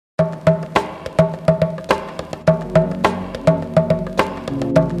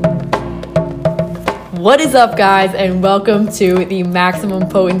What is up, guys, and welcome to the Maximum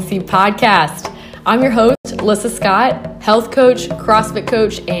Potency Podcast. I'm your host, Alyssa Scott, health coach, CrossFit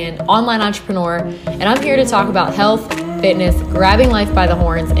coach, and online entrepreneur, and I'm here to talk about health, fitness, grabbing life by the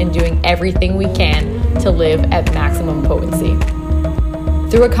horns, and doing everything we can to live at maximum potency.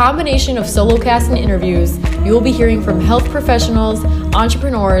 Through a combination of solo casts and interviews, you will be hearing from health professionals,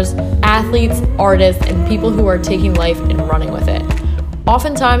 entrepreneurs, athletes, artists, and people who are taking life and running with it.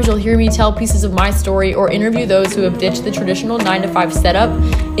 Oftentimes, you'll hear me tell pieces of my story or interview those who have ditched the traditional 9-to-5 setup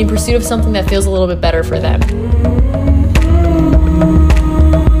in pursuit of something that feels a little bit better for them.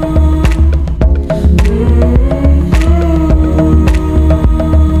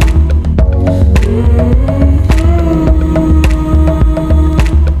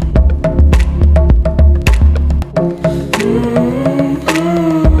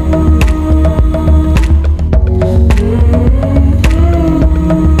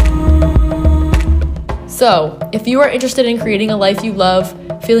 So, if you are interested in creating a life you love,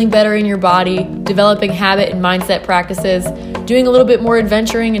 feeling better in your body, developing habit and mindset practices, doing a little bit more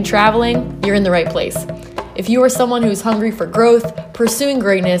adventuring and traveling, you're in the right place. If you are someone who's hungry for growth, pursuing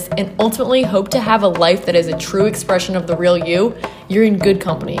greatness, and ultimately hope to have a life that is a true expression of the real you, you're in good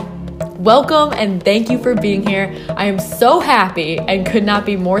company. Welcome and thank you for being here. I am so happy and could not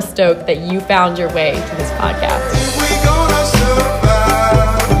be more stoked that you found your way to this podcast.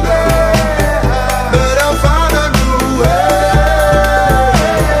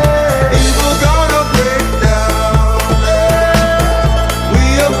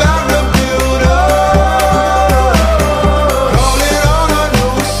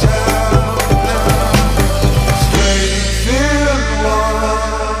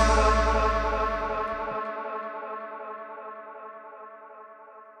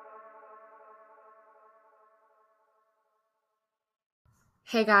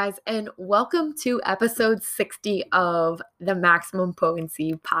 Hey guys, and welcome to episode 60 of the Maximum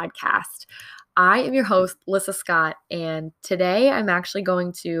Potency Podcast. I am your host, Alyssa Scott, and today I'm actually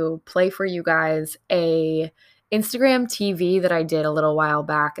going to play for you guys a Instagram TV that I did a little while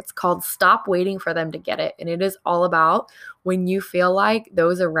back. It's called Stop Waiting for Them to Get It, and it is all about when you feel like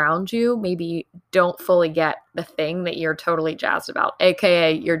those around you maybe don't fully get the thing that you're totally jazzed about,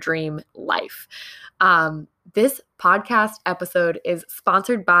 aka your dream life. This podcast episode is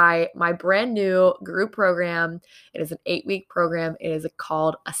sponsored by my brand new group program. It is an 8-week program. It is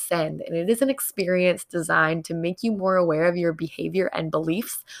called Ascend, and it is an experience designed to make you more aware of your behavior and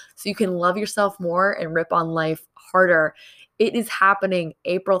beliefs so you can love yourself more and rip on life harder. It is happening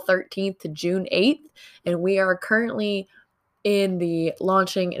April 13th to June 8th, and we are currently in the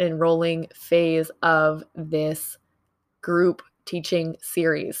launching and enrolling phase of this group teaching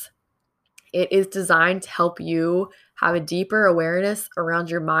series. It is designed to help you have a deeper awareness around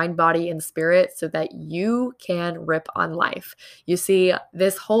your mind, body, and spirit so that you can rip on life. You see,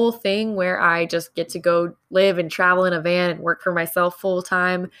 this whole thing where I just get to go live and travel in a van and work for myself full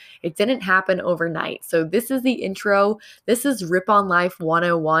time, it didn't happen overnight. So this is the intro. This is Rip on Life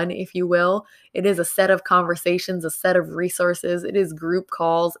 101, if you will. It is a set of conversations, a set of resources. It is group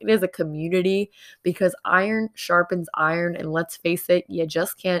calls. It is a community because iron sharpens iron. And let's face it, you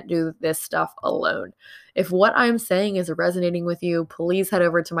just can't do this stuff alone. If what I'm saying is resonating with you, please head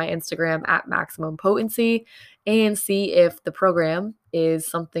over to my Instagram at Maximum Potency and see if the program is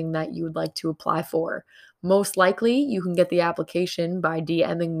something that you would like to apply for. Most likely, you can get the application by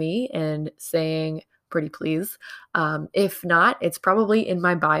DMing me and saying, pretty please. If not, it's probably in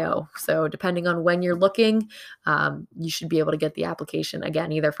my bio. So depending on when you're looking, you should be able to get the application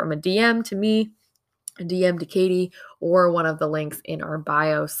again, either from a DM to me, a DM to Katie, or one of the links in our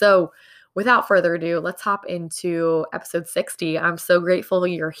bio. So without further ado, let's hop into episode 60. I'm so grateful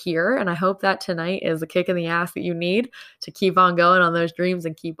you're here, and I hope that tonight is a kick in the ass that you need to keep on going on those dreams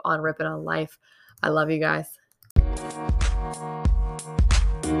and keep on ripping on life. I love you guys.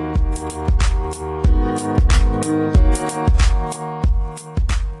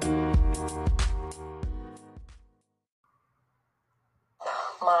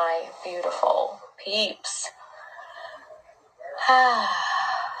 My beautiful peeps.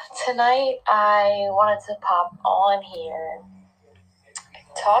 Tonight I wanted to pop on here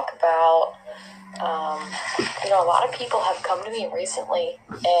and talk about, a lot of people have come to me recently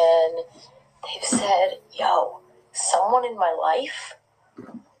and they've said, someone in my life,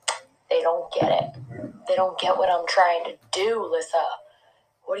 they don't get it. They don't get what I'm trying to do, Lissa.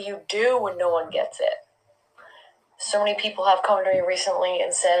 What do you do when no one gets it? So many people have come to me recently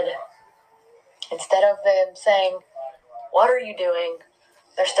and said, instead of them saying, what are you doing?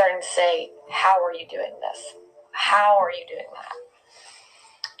 They're starting to say, how are you doing this? How are you doing that?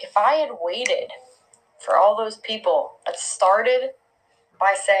 If I had waited for all those people that started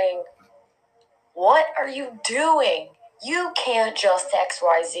by saying, what are you doing? You can't just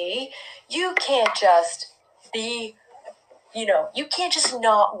XYZ. You can't just be, you can't just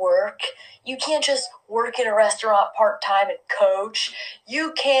not work. You can't just work in a restaurant part-time and coach.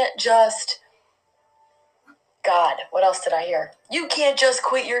 You can't just, God, what else did I hear? You can't just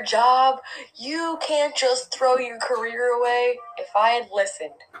quit your job. You can't just throw your career away. If I had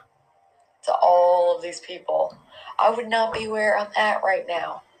listened to all of these people, I would not be where I'm at right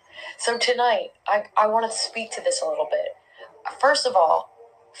now. So tonight, I want to speak to this a little bit. First of all,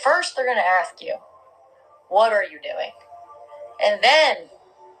 they're going to ask you, what are you doing? And then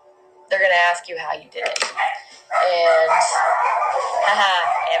they're going to ask you how you did it. And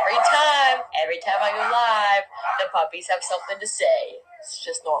every time I go live, the puppies have something to say. It's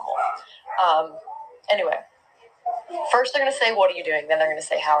just normal. Anyway, first they're going to say, what are you doing? Then they're going to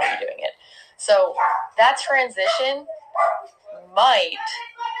say, how are you doing it? So that transition might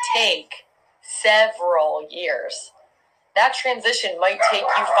take several years. That transition might take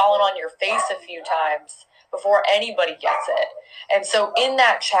you falling on your face a few times before anybody gets it. And so in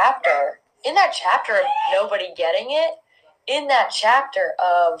that chapter of nobody getting it, in that chapter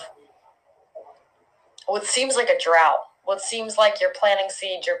of what seems like a drought, what seems like you're planting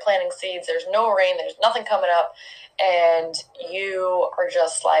seeds, there's no rain, there's nothing coming up, and you are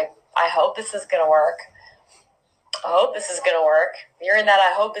just like, I hope this is going to work. You're in that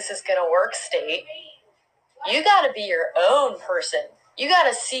I hope this is going to work state. You got to be your own person. You got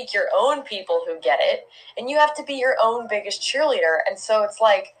to seek your own people who get it, and you have to be your own biggest cheerleader. And so it's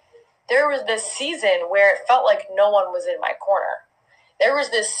like there was this season where it felt like no one was in my corner. There was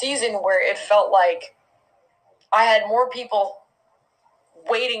this season where it felt like I had more people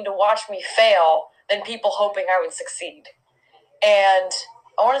waiting to watch me fail than people hoping I would succeed. And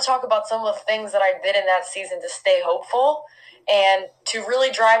I want to talk about some of the things that I did in that season to stay hopeful and to really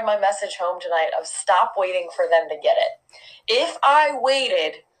drive my message home tonight of stop waiting for them to get it. If I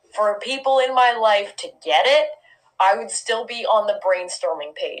waited for people in my life to get it, I would still be on the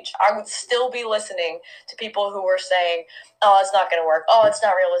brainstorming page. I would still be listening to people who were saying, oh, it's not going to work. Oh, it's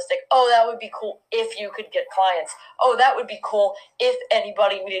not realistic. Oh, that would be cool if you could get clients. Oh, that would be cool if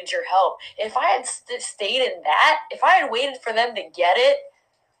anybody needed your help. If I had stayed in that, if I had waited for them to get it,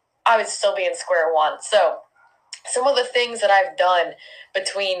 I would still be in square one. So some of the things that I've done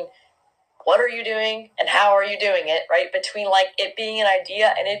between what are you doing and how are you doing it, right? Between like it being an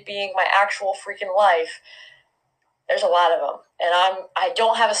idea and it being my actual freaking life, there's a lot of them. And I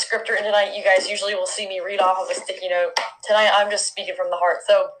don't have a script written tonight. You guys usually will see me read off of a sticky note. Tonight I'm just speaking from the heart.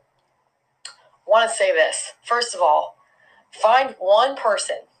 So I want to say this. First of all, find one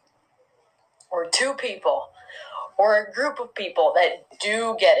person or two people or a group of people that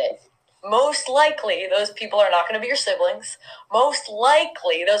do get it. Most likely, those people are not going to be your siblings. Most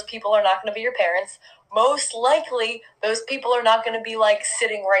likely, those people are not going to be your parents. Most likely, those people are not going to be like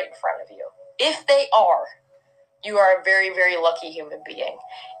sitting right in front of you. If they are, you are a very, very lucky human being.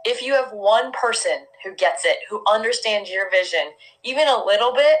 If you have one person who gets it, who understands your vision, even a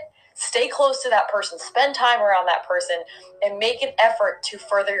little bit, stay close to that person, spend time around that person, and make an effort to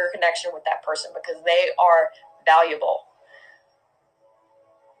further your connection with that person because they are valuable.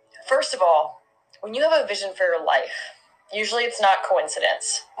 First of all, when you have a vision for your life, usually it's not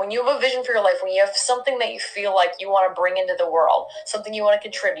coincidence. When you have a vision for your life, when you have something that you feel like you want to bring into the world, something you want to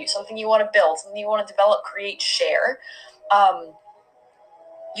contribute, something you want to build, something you want to develop, create, share,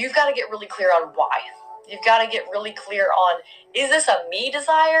 you've got to get really clear on why. You've got to get really clear on, is this a me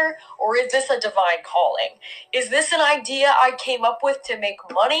desire or is this a divine calling? Is this an idea I came up with to make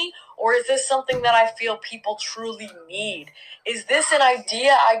money or is this something that I feel people truly need? Is this an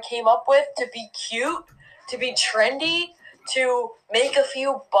idea I came up with to be cute, to be trendy, to make a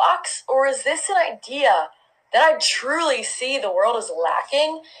few bucks? Or is this an idea that I truly see the world is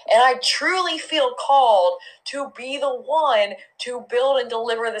lacking and I truly feel called to be the one to build and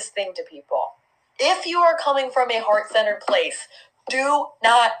deliver this thing to people? If you are coming from a heart-centered place, do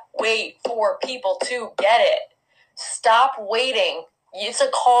not wait for people to get it. Stop waiting. It's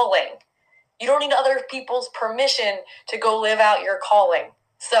a calling. You don't need other people's permission to go live out your calling.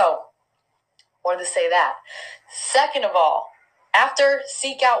 So, wanted to say that. Second of all, after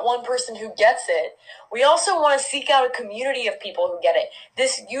seek out one person who gets it, we also want to seek out a community of people who get it.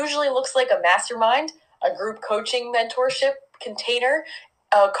 This usually looks like a mastermind, a group coaching mentorship container,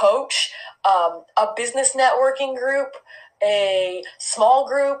 a coach, a business networking group, a small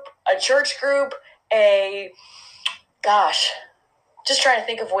group, a church group, just trying to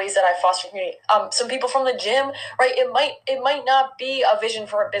think of ways that I foster community. Some people from the gym, right? It might not be a vision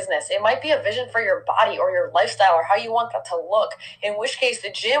for a business. It might be a vision for your body or your lifestyle or how you want that to look. In which case,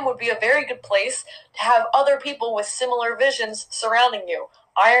 the gym would be a very good place to have other people with similar visions surrounding you.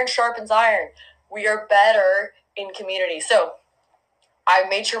 Iron sharpens iron. We are better in community. So I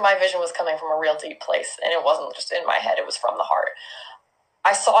made sure my vision was coming from a real deep place, and it wasn't just in my head. It was from the heart.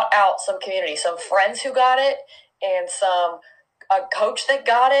 I sought out some community, some friends who got it, and a coach that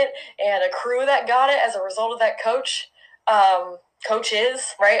got it, and a crew that got it as a result of that coaches,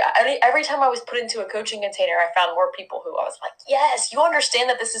 right? Every time I was put into a coaching container, I found more people who I was like, yes, you understand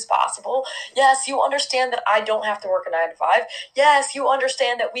that this is possible. Yes, you understand that I don't have to work a 9 to 5. Yes, you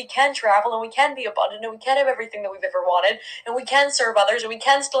understand that we can travel and we can be abundant and we can have everything that we've ever wanted and we can serve others and we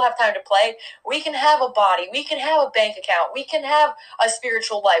can still have time to play. We can have a body. We can have a bank account. We can have a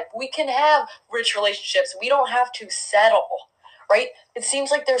spiritual life. We can have rich relationships. We don't have to settle. Right? It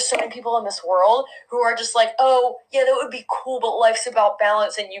seems like there's so many people in this world who are just like, oh, yeah, that would be cool, but life's about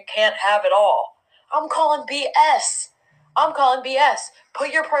balance and you can't have it all. I'm calling BS.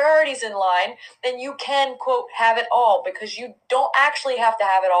 Put your priorities in line, then you can, quote, have it all, because you don't actually have to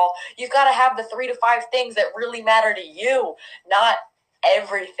have it all. You've got to have the 3 to 5 things that really matter to you, not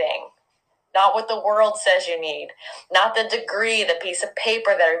everything. Not what the world says you need. Not the degree, the piece of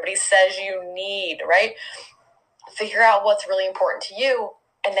paper that everybody says you need, right? Figure out what's really important to you,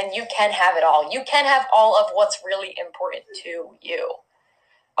 and then you can have it all. You can have all of what's really important to you.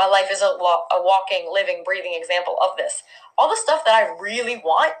 My life is a walking, living, breathing example of this. All the stuff that I really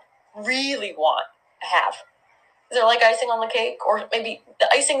want, I have. Is there like icing on the cake? Or maybe the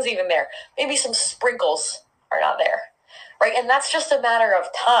icing's even there. Maybe some sprinkles are not there, right? And that's just a matter of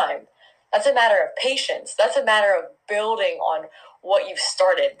time. That's a matter of patience. That's a matter of building on what you've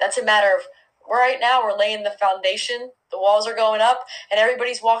started. That's a matter of, right now we're laying the foundation, the walls are going up, and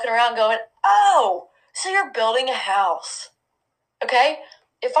everybody's walking around going, oh, so you're building a house. Okay?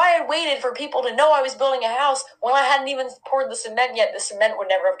 If I had waited for people to know I was building a house when I hadn't even poured the cement yet, the cement would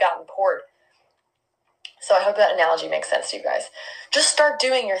never have gotten poured. So I hope that analogy makes sense to you guys. Just start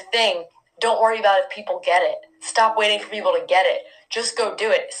doing your thing. Don't worry about if people get it. Stop waiting for people to get it. Just go do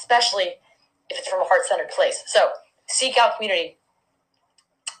it, especially if it's from a heart-centered place. So seek out community.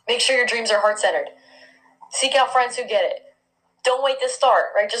 Make sure your dreams are heart-centered. Seek out friends who get it. Don't wait to start,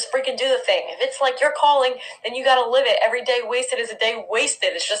 right? Just freaking do the thing. If it's like your calling, then you got to live it. Every day wasted is a day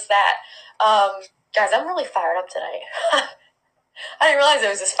wasted. It's just that. Guys, I'm really fired up tonight. I didn't realize I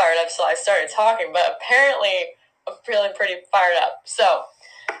was this fired up until I started talking, but apparently I'm feeling pretty fired up. So,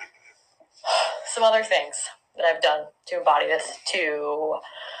 some other things that I've done to embody this, to,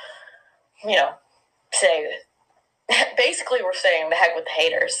 say, basically we're saying the heck with the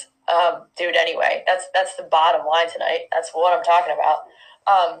haters. Dude, anyway, that's the bottom line tonight. That's what I'm talking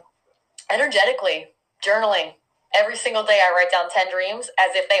about. Energetically, journaling. Every single day I write down 10 dreams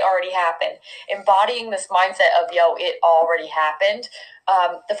as if they already happened. Embodying this mindset of, yo, it already happened.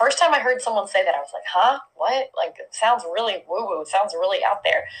 The first time I heard someone say that, I was like, huh? What? Like, it sounds really woo-woo. It sounds really out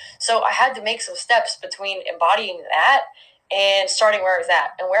there. So I had to make some steps between embodying that and starting where I was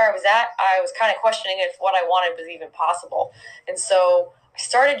at. And where I was at, I was kind of questioning if what I wanted was even possible. And so I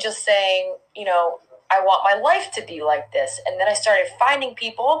started just saying, I want my life to be like this. And then I started finding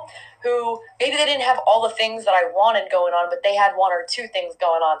people who maybe they didn't have all the things that I wanted going on, but they had 1 or 2 things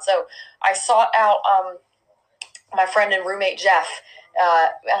going on. So I sought out my friend and roommate, Jeff.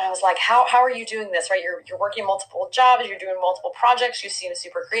 And I was like, how are you doing this, right? You're working multiple jobs, you're doing multiple projects, you seem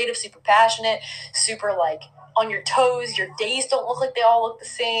super creative, super passionate, super like on your toes. Your days don't look like they all look the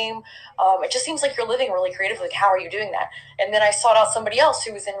same. It just seems like you're living really creatively. Like, how are you doing that? And then I sought out somebody else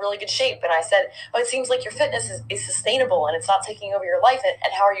who was in really good shape. And I said, it seems like your fitness is sustainable and it's not taking over your life.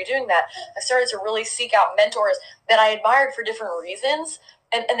 And how are you doing that? I started to really seek out mentors that I admired for different reasons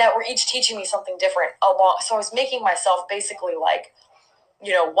and that were each teaching me something different along. So I was making myself basically like,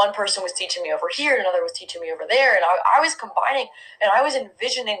 one person was teaching me over here, another was teaching me over there, and I was combining, and I was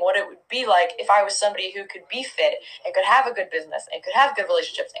envisioning what it would be like if I was somebody who could be fit and could have a good business and could have good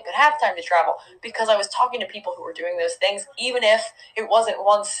relationships and could have time to travel, because I was talking to people who were doing those things, even if it wasn't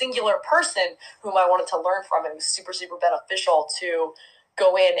one singular person whom I wanted to learn from. It was super, super beneficial to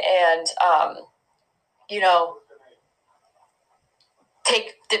go in and,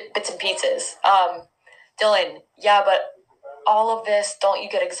 take bits and pieces. Dylan, yeah, but all of this, don't you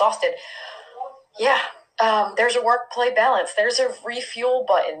get exhausted? Yeah. There's a work-play balance. There's a refuel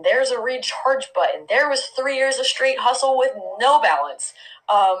button. There's a recharge button. There was 3 years of straight hustle with no balance.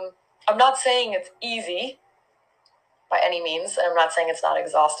 I'm not saying it's easy. by any means. And I'm not saying it's not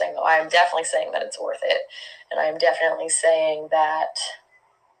exhausting, though. I am definitely saying that it's worth it. And I am definitely saying that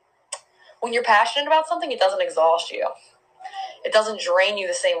when you're passionate about something, it doesn't exhaust you. It doesn't drain you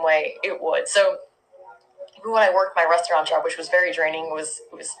the same way it would. So even when I worked my restaurant job, which was very draining, it was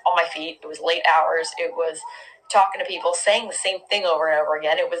on my feet, it was late hours, it was talking to people, saying the same thing over and over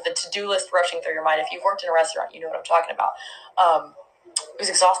again. It was the to-do list rushing through your mind. If you've worked in a restaurant, you know what I'm talking about. It was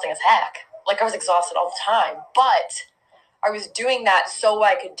exhausting as heck. Like, I was exhausted all the time, but I was doing that so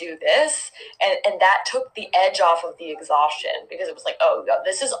I could do this, and that took the edge off of the exhaustion, because it was like, oh,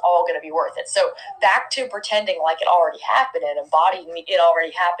 this is all going to be worth it. So back to pretending like it already happened and embodying it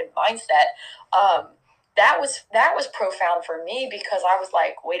already happened mindset. That was profound for me, because I was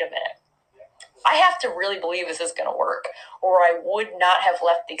like, wait a minute. I have to really believe this is going to work, or I would not have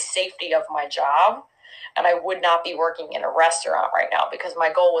left the safety of my job, and I would not be working in a restaurant right now, because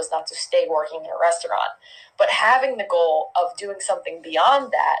my goal was not to stay working in a restaurant. But having the goal of doing something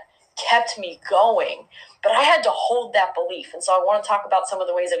beyond that kept me going. But I had to hold that belief. And so I want to talk about some of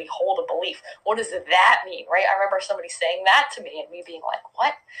the ways that we hold a belief. What does that mean, right? I remember somebody saying that to me and me being like,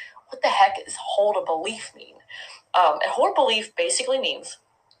 what? What the heck does hold a belief mean? And hold a belief basically means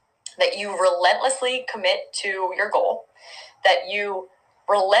that you relentlessly commit to your goal, that you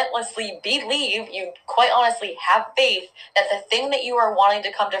relentlessly believe, you quite honestly have faith that the thing that you are wanting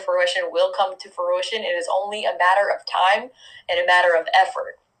to come to fruition will come to fruition. It is only a matter of time and a matter of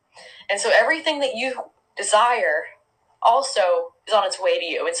effort. And so everything that you desire also is on its way to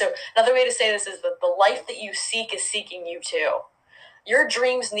you. And so another way to say this is that the life that you seek is seeking you too. Your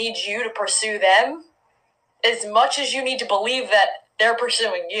dreams need you to pursue them as much as you need to believe that they're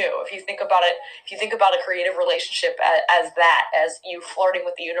pursuing you. If you think about it, if you think about a creative relationship as you flirting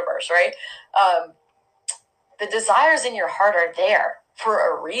with the universe, right? The desires in your heart are there for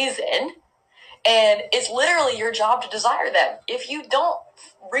a reason, and it's literally your job to desire them. If you don't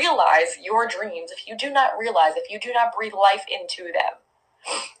realize your dreams, if you do not breathe life into them,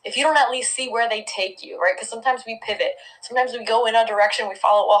 if you don't at least see where they take you, right? Because sometimes we pivot. Sometimes we go in a direction, we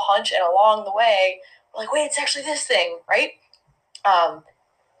follow a hunch, and along the way, we're like, wait, it's actually this thing, right?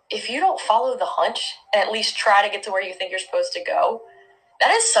 If you don't follow the hunch and at least try to get to where you think you're supposed to go,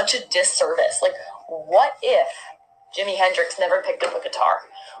 that is such a disservice. Like, what if Jimi Hendrix never picked up a guitar?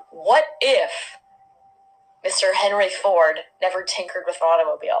 What if Mr. Henry Ford never tinkered with an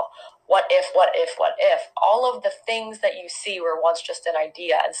automobile? What if? All of the things that you see were once just an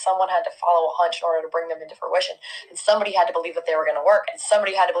idea, and someone had to follow a hunch in order to bring them into fruition. And somebody had to believe that they were going to work, and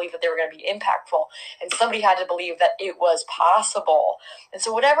somebody had to believe that they were going to be impactful, and somebody had to believe that it was possible. And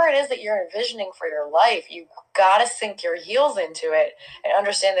so whatever it is that you're envisioning for your life, you got to sink your heels into it and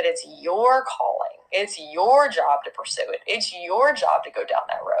understand that it's your calling. It's your job to pursue it. It's your job to go down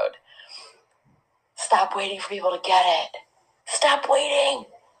that road. Stop waiting for people to get it. Stop waiting.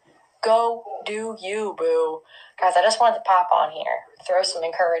 Go do you, boo. Guys, I just wanted to pop on here, throw some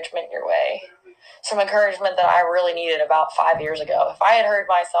encouragement your way. Some encouragement that I really needed about 5 years ago. If I had heard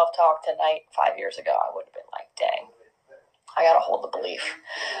myself talk tonight 5 years ago, I would have been like, dang, I got to hold the belief.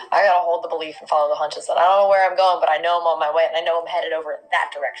 I got to hold the belief and follow the hunches. And I don't know where I'm going, but I know I'm on my way, and I know I'm headed over in that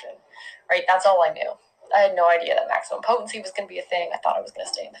direction. Right? That's all I knew. I had no idea that maximum potency was going to be a thing. I thought I was going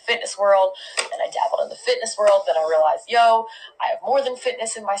to stay in the fitness world, and I dabbled in the fitness world. Then I realized, I have more than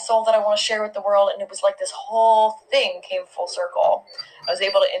fitness in my soul that I want to share with the world. And it was like this whole thing came full circle. I was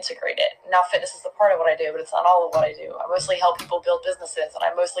able to integrate it. Now fitness is the part of what I do, but it's not all of what I do. I mostly help people build businesses, and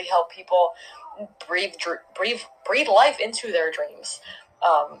I mostly help people breathe life into their dreams.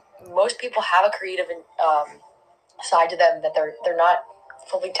 Most people have a creative side to them that they're not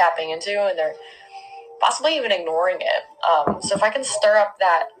fully tapping into, and they're possibly even ignoring it. So if I can stir up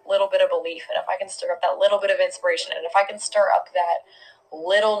that little bit of belief, and if I can stir up that little bit of inspiration, and if I can stir up that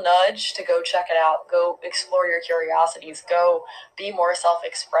little nudge to go check it out, go explore your curiosities, go be more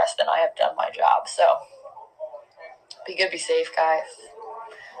self-expressed, than I have done my job. So be good, be safe, guys.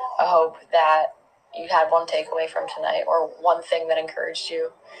 I hope that you had one takeaway from tonight, or one thing that encouraged you.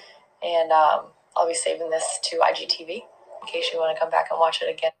 And I'll be saving this to IGTV in case you want to come back and watch it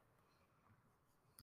again.